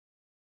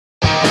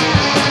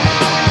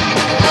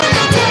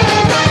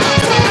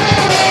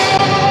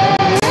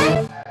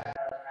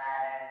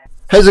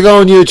How's it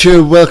going,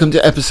 YouTube? Welcome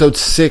to episode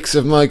 6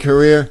 of my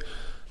career.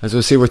 As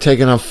we'll see, we're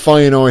taking on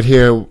Feyenoord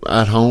here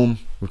at home.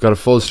 We've got a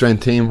full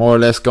strength team more or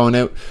less going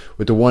out,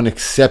 with the one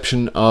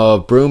exception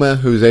of Bruma,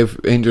 who's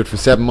injured for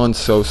 7 months,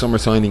 so summer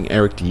signing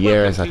Eric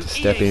Dier has had to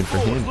step in for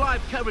him.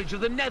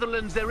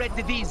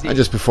 And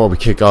just before we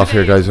kick off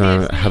here, guys, I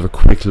want to have a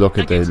quick look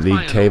at the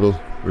league table.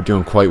 We're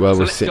doing quite well.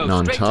 We're sitting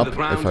on top,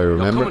 if I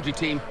remember.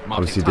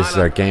 Obviously this is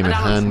our game at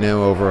hand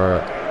now over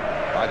our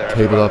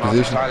table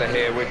opposition.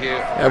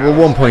 Yeah, we're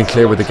 1 point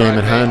clear with the game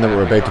at hand that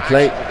we're about to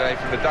play. But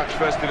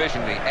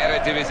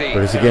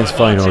it's against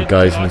Feyenoord,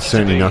 guys, and it's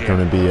certainly not going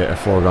to be a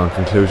foregone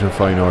conclusion.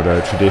 Feyenoord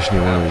are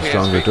traditionally one of the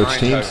stronger Dutch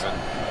teams,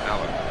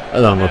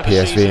 along with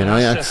PSV and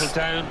Ajax.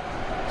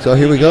 So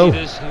here we go.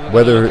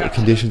 Weather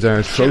conditions are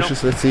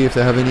atrocious. Let's see if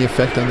they have any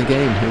effect on the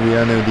game. Here we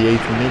are now, the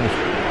 8th minute.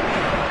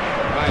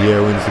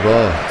 Dier wins the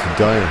ball to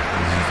Dier.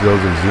 This is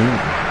Joseph Zoom,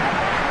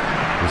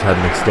 who's had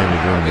an extended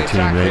run in the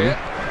team lately.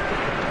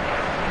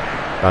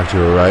 Back to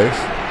Arias.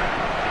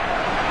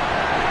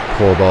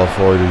 Poor ball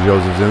forward to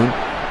Joseph Zoom,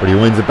 but he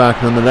wins it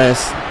back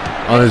nonetheless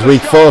on his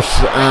weak foot,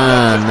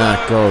 and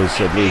that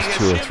goes at least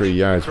 2 or 3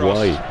 yards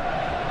wide.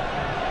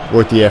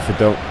 Worth the effort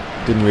though.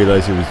 Didn't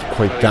realise he was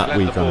quite that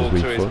weak on his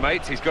weak foot.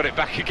 He's got it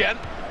back again.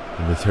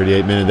 In the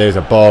 38th minute, there's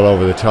a ball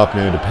over the top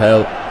now to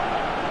Pell.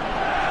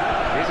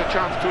 Here's a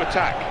chance to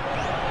attack.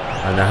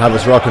 And they have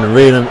us rocking and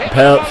reeling.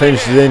 Pell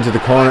finishes into the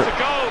corner.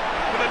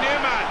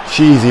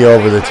 Cheesy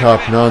over the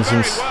top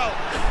nonsense.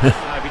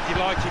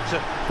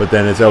 But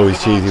then it's always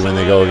cheesy when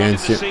they go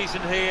against you.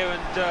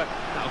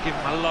 That'll give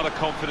him a lot of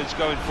confidence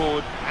going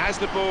forward. As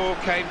the ball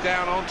came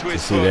down onto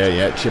his foot, see there,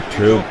 yeah, chip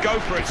through.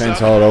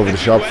 Defence all over the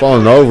shop,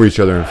 falling over each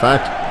other in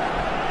fact.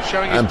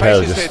 And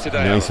Pell just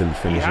nicely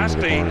finishing with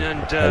the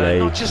corner. Pele,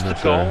 I'm not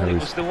sure how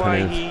he's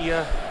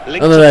pronounced.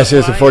 Nonetheless,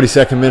 here's the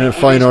 42nd minute.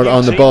 Feyenoord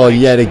on the ball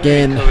yet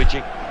again.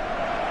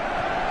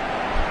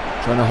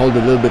 Trying to hold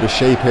a little bit of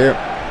shape here.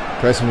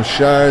 Pressing with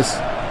Shars.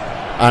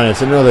 And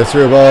it's another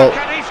through ball.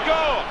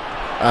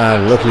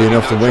 And luckily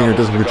enough, the winger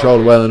doesn't control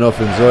it well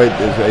enough, and Zoid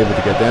is able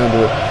to get down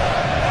to it.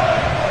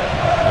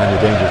 And a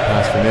dangerous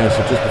pass for now.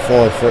 So just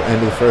before the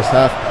end of the first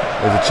half,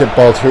 there's a chip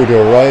ball through to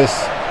Arias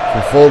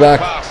from fullback.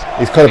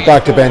 He's cut it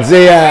back to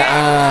Benzia,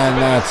 and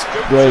that's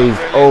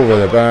grazed over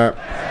the bar,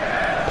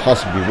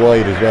 possibly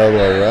wide as well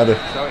while we're at it.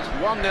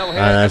 And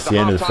that's the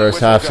end of the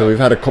first half. So we've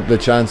had a couple of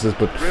chances,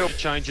 but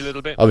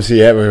obviously,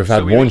 yeah, we've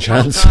had one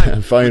chance.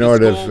 And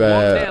Feyenoord have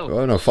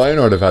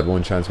had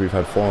one chance. We've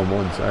had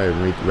 4-1. Sorry,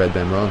 I read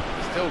them wrong.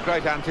 Still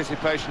great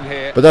anticipation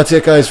here. But that's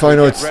it, guys.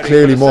 Feyenoord's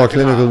clearly more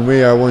clinical than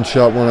we are. 1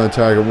 shot, 1 on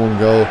target, 1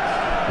 goal.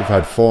 We've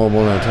had 4 and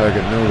 1 on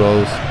target, no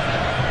goals.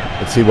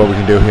 Let's see what we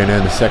can do here now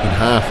in the second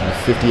half. In the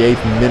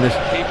 58th minute,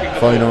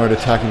 Feyenoord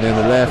attacking down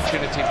the left.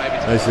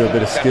 Nice little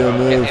bit of skill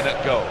move.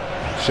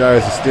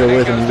 Shires is still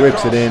with him. He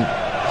whips it in.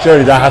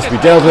 Surely that has to be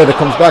dealt with. It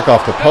comes back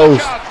off the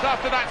post.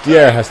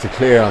 Dier has to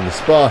clear on the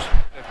spot.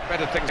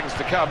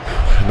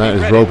 And that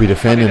is ropey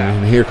defending.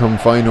 And here come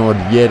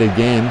Feyenoord yet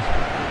again.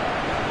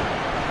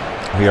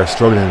 We are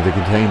struggling to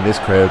contain this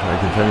crowd, I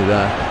can tell you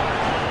that.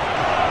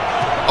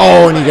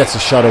 Oh, and he gets a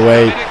shot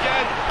away.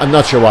 I'm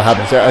not sure what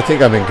happens there. I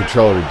think I'm in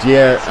control of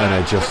Dier, and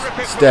I just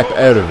step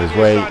out of his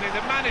way.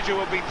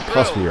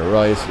 Possibly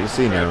Arias. We'll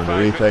see now in the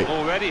replay.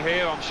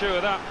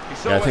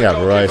 Yeah, I think I have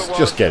Arias.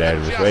 Just get out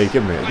of his way.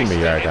 Give me a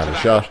yard down a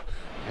shot.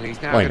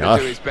 Why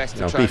not?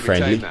 No, be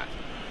friendly.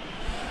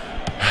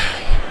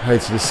 Right,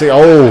 so the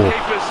oh,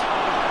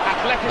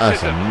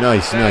 that's a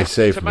nice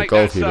save from the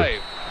goalkeeper.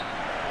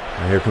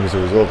 And here comes the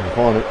resulting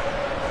corner.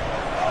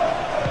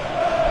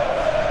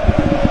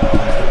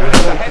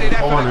 Headed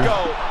effort at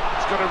goal.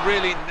 It's got a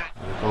really.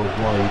 It goes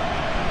wide.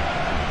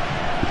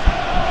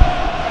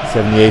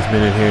 78th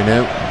minute here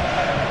now.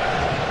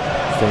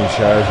 Staying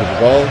Shars with the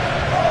ball.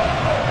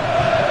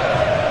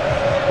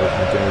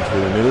 Working it down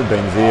through the middle.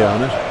 Benzia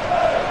on it.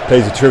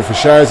 Plays it through for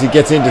Shars. He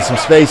gets into some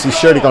space. He's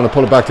surely going to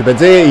pull it back to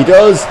Benzia. He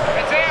does.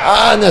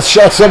 And the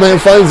shot somehow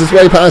finds its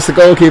way past the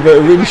goalkeeper.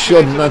 It really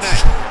shouldn't.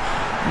 That's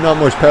not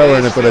much power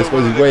in it, but I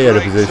suppose he's way out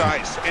of position.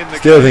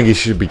 Still think he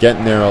should be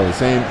getting there all the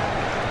same.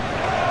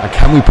 And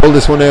can we pull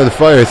this one out of the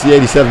fire? It's the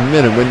 87th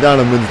minute.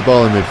 Wijnaldum wins the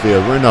ball in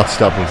midfield. We're not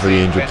stopping for the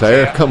injured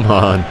player. Come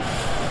on.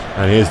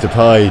 And here's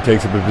Depay. He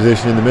takes up a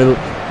position in the middle.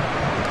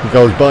 He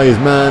goes by his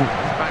man.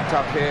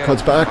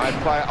 Cuts back.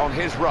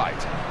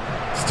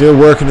 Still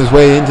working his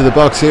way into the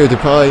box here.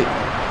 Depay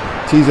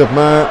tees up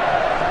Mar.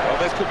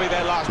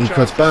 He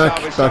cuts back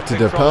to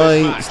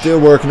Depay. Still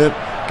working it.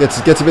 Gets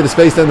a bit of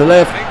space down the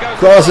left.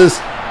 Crosses.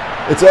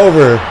 It's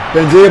over.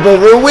 Benzia, but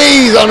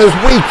Ruiz on his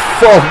weak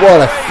foot.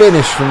 What a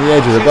finish from the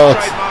edge of the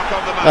box.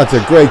 That's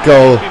a great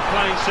goal.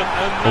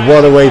 And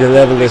what a way to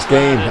level this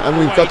game. And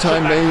we've got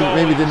time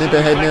maybe to nip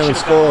ahead now and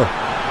score.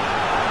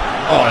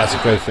 Oh, that's a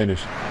great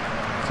finish.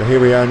 So here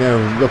we are now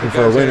looking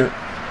for a winner.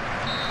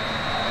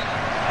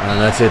 And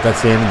that's it.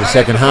 That's the end of the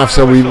second half.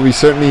 So we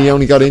certainly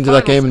only got into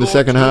that game in the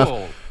second half.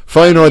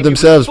 Feyenoord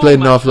themselves played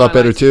an awful lot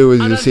better too, as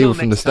you see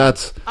from the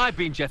stats.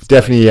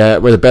 Definitely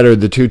were the better of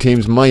the two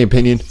teams, in my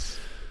opinion.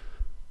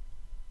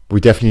 We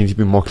definitely need to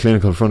be more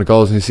clinical in front of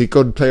goals. And you see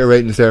good player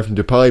ratings there from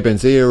Depay,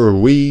 Benzia,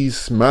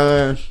 Ruiz,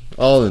 Mar,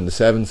 all in the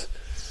 7s.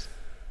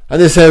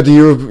 And this is how the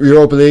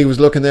Europa League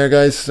was looking there,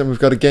 guys. And we've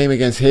got a game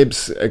against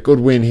Hibs. A good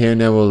win here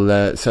now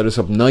will set us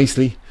up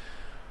nicely.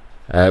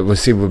 We'll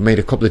see, we've made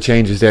a couple of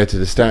changes there to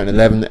the starting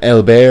 11.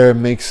 Elber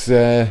makes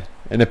an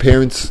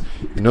appearance.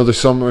 Another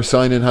summer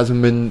signing,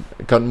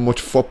 hasn't gotten much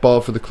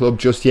football for the club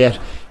just yet.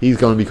 He's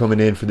going to be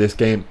coming in for this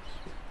game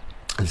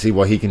and see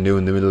what he can do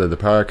in the middle of the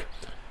park.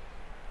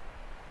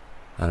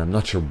 And I'm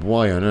not sure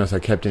why on earth I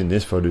kept in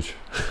this footage.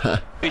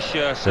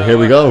 So here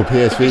we go,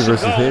 PSV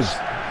versus Hibs.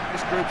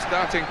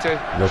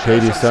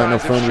 Locadia starting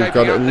up front. We've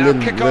got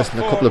less than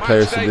a couple of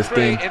players for this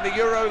game. In the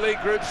Euro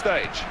League group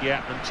stage.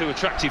 Yeah, and two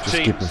attractive teams.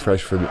 Just keeping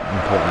fresh for the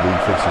important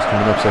league fixtures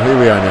coming up. So here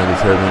we are now, the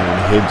third wing,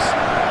 and Hibs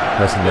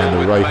pressing down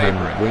the right hand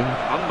wing.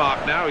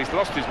 Unmarked now, he's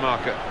lost his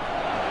marker.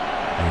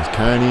 There's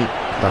Carney,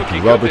 back to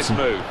Robertson,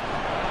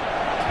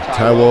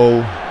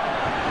 Tawo,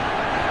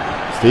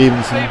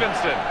 Stevenson,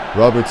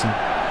 Robertson.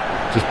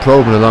 Just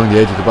probing along the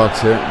edge of the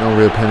box here. No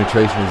real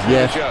penetration as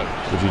yet,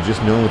 but you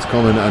just know it's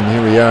coming. And here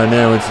we are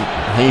now. It's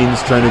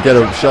Haynes trying to get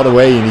a shot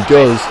away, and he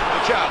does.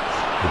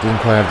 He didn't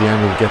quite have the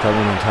angle to get that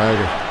one on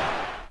target.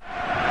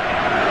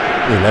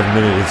 11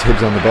 minutes, it's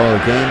Hibs on the ball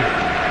again.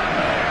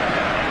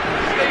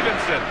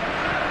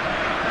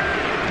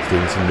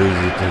 Stevenson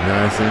loses it to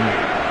Narsing.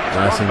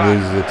 Narsing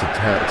loses it to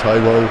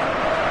Taiwo.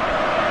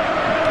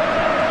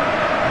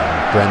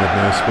 Brennan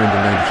now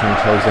sprinting down to try and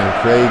close down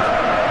Craig.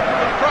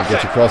 He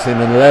gets across in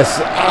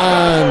nonetheless,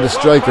 and the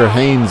striker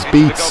Haynes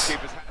beats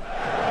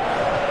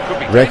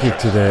Rekic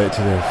to the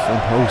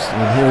front post.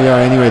 And here we are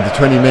anyway, the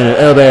 20-minute.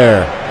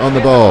 Elber on the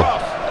ball,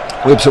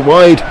 whips it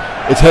wide.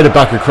 It's headed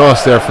back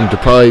across there from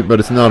Depay, but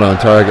it's not on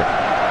target.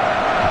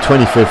 The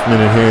 25th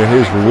minute here.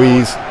 Here's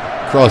Ruiz,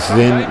 crosses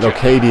in.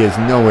 Locadia is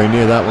nowhere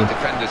near that one.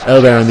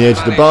 Elber on the edge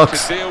of the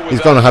box.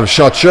 He's going to have a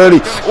shot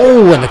surely.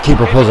 Oh, and the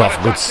keeper pulls off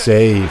a good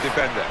save.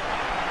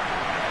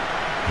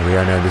 Here we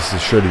are now. This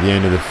is surely the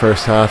end of the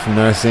first half. And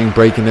Narsing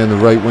breaking down the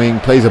right wing,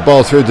 plays a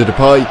ball through to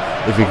Depay.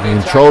 If he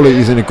can control it,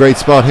 he's in a great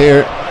spot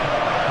here.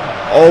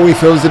 Oh, he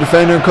fills the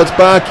defender and cuts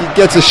back. He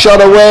gets a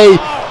shot away,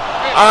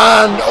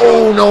 and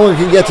oh, no one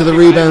can get to the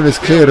rebound. It's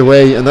cleared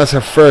away, and that's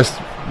our first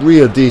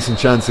real decent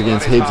chance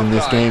against Hibs in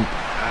this game.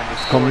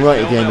 It's come right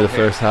at the end of the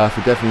first half.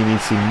 We definitely need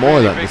to see more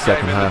of that in the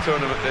second half.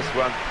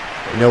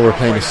 I know we're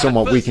playing a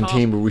somewhat weakened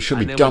team, but we should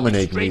be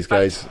dominating these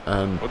guys.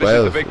 And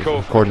well,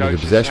 according to the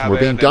possession, we're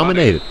being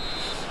dominated.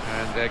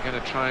 And they're going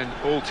to try and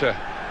alter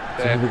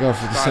so here we go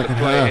for the second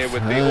half,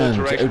 and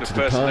out to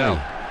Depay.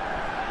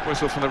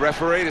 Whistle from the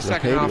referee. The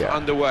second half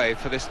underway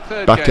for this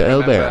third back to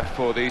Elber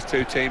for these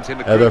two teams in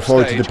the Elber group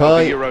forward stage to Depay.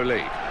 of the Euro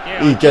League.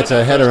 Yeah, he gets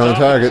a header on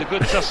target. It's a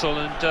good tussle,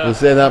 and we'll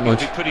say that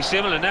much. Pretty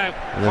similar now.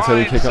 And that's how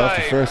we kick off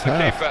the first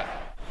half. Keeper.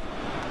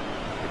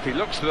 If he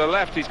looks to the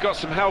left, he's got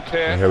some help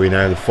here. And here we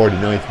now, the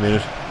 49th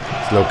minute.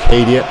 It's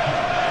Locadia.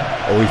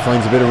 Oh, he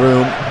finds a bit of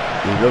room.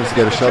 He loves to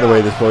get a shot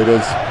away, this boy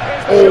does.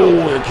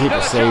 Oh, the keeper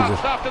saves it.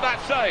 After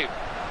that save.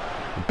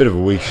 A bit of a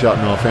weak shot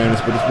in all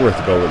fairness, but it's worth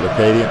a go with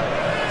Locadia.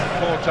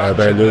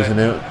 Elber losing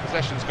out.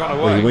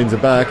 Well, he wins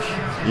it back.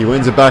 He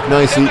wins it back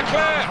nicely.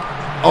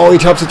 Oh, he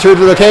chops it through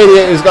to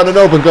Locadia. He's got an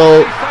open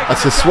goal.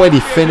 That's a sweaty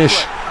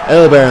finish.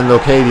 Elber and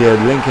Locadia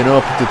linking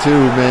up, the two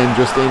men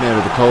just in out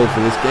of the cold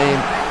for this game.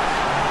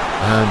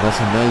 And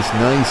that's a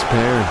nice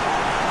pairing.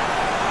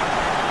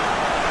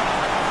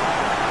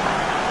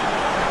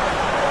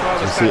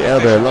 You see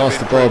Elber lost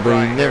the ball, but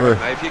he never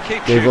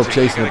gave up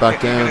chasing it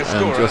back down,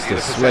 and just a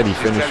sweaty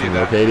finish from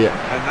Locadia.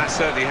 And that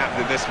certainly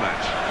happened in this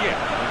match.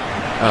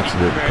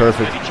 Absolutely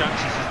perfect.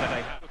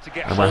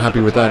 And we're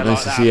happy with that.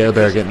 Nice to see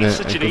Elber getting a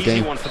good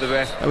game.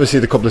 And we see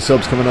the couple of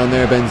subs coming on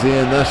there,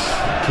 Benzia and that.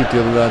 Keep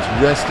the other lads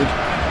rested.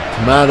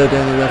 Kamada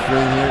down the left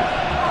wing here.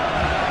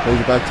 Plays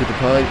it back to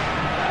Depay.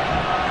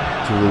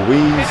 To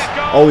Ruiz.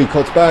 Oh, he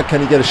cuts back.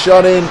 Can he get a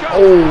shot in?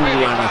 Oh,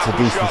 and that's a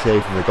decent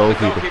save from the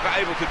goalkeeper.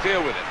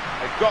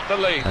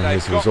 And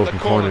here's his open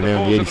corner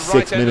now in the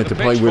 86th minute.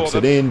 Depay whips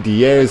it in.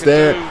 Dier's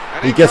there.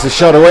 He gets a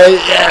shot away.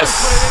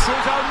 Yes!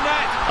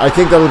 I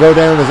think that'll go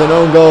down as an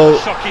own goal.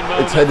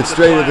 It's headed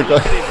straight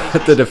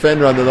at the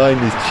defender on the line.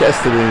 He's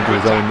chested it into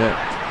his own net.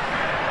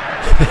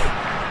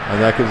 And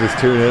that gives us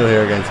 2-0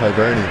 here against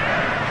Hibernian.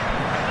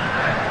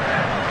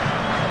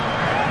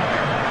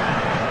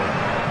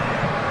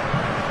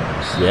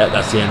 So yeah,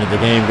 that's the end of the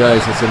game,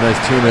 guys. It's a nice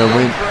 2-0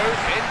 win.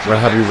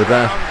 We're happy with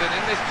that.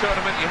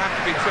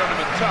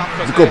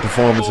 It was a good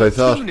performance, I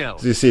thought.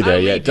 As you see there,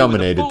 yeah,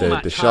 dominated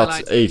the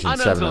shots, 8 and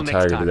 7 on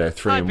target there,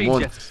 3 and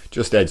 1.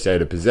 Just edged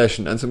out of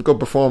possession. And some good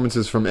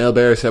performances from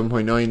Elber,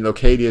 7.9,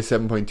 Locadia,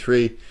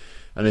 7.3,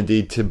 and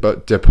indeed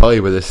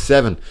Depay with a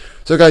 7.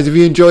 So guys, if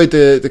you enjoyed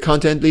the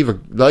content, leave a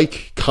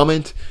like,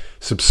 comment,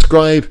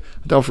 subscribe,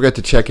 and don't forget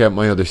to check out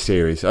my other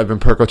series. I've been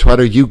Perko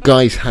Twitter. You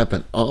guys have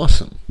been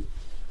awesome.